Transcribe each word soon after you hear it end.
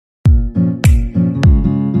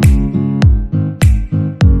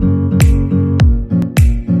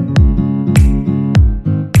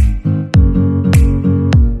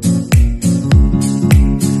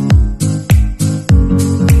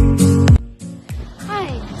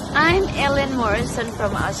Gwen Morrison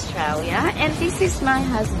from Australia, and this is my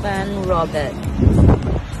husband Robert.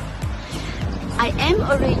 I am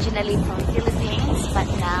originally from Philippines but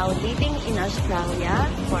now living in Australia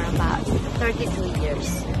for about 32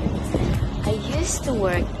 years. I used to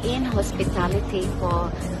work in hospitality for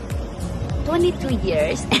 22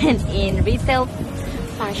 years and in retail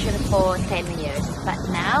fashion for 10 years, but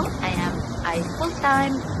now I am a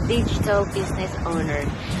full-time digital business owner,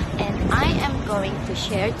 and I am going to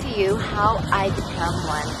share to you how I become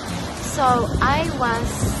one. So I was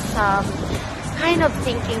kind of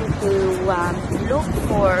thinking to look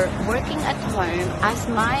for working at home, as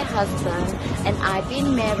my husband and I've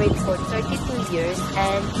been married for 32 years,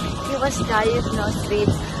 and he was diagnosed with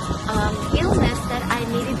illness that I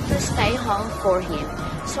needed to stay home for him.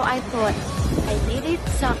 So I thought I needed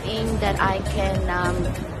something that I can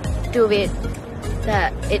do it,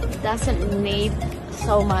 that it doesn't need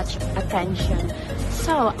so much attention.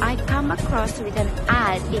 So I come across with an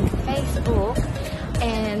ad in Facebook,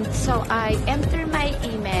 and so I enter my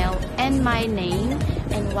email and my name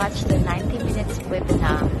and watch the 90 minutes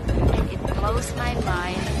webinar, and it blows my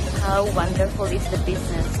mind how wonderful is the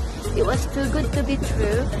business. It was too good to be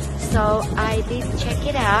true, so I did check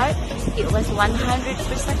it out. It was 100%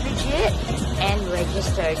 legit and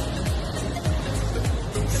registered.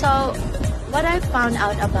 So what I found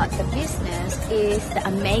out about the business is the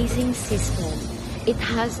amazing system. It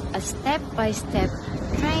has a step-by-step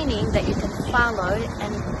training that you can follow,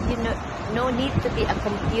 and no need to be a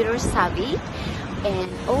computer savvy. And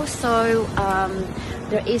also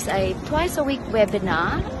there is a twice a week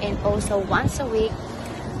webinar and also once a week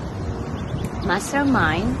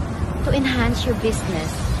mastermind to enhance your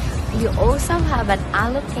business. You also have an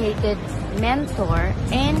allocated mentor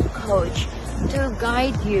and coach to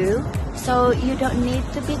guide you, so you don't need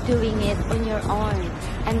to be doing it on your own,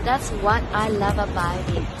 and that's what I love about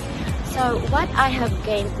it. So what I have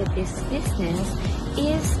gained with this business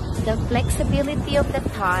is the flexibility of the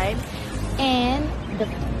time and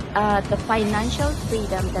the financial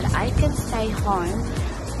freedom that I can stay home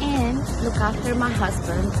and look after my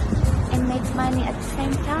husband and make money at the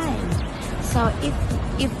same time. So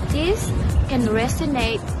if this can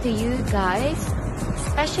resonate to you guys,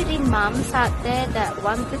 especially moms out there that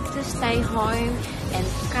wanted to stay home and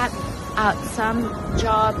cut out some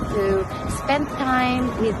job to spend time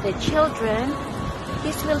with the children,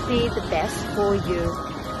 this will be the best for you.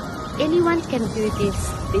 Anyone can do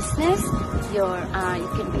this business. You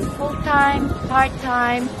can be full-time,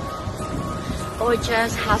 part-time, or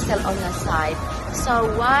just hustle on the side.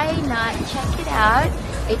 So why not check it out?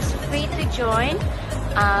 It's free to join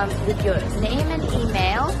with your name and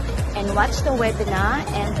email, and watch the webinar,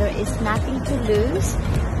 and there is nothing to lose,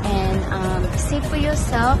 and see for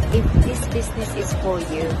yourself if this business is for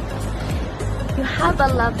you. You have a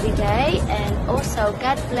lovely day, and also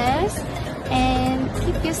God bless, and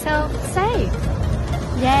keep yourself safe.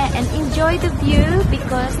 Yeah, and enjoy the view,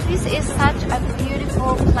 because this is such a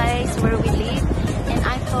beautiful place where we live, and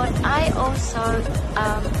I thought I also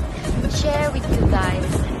share with you guys.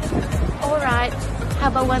 Alright,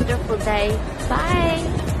 have a wonderful day. Bye.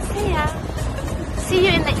 See ya. See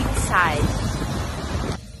you in the inside.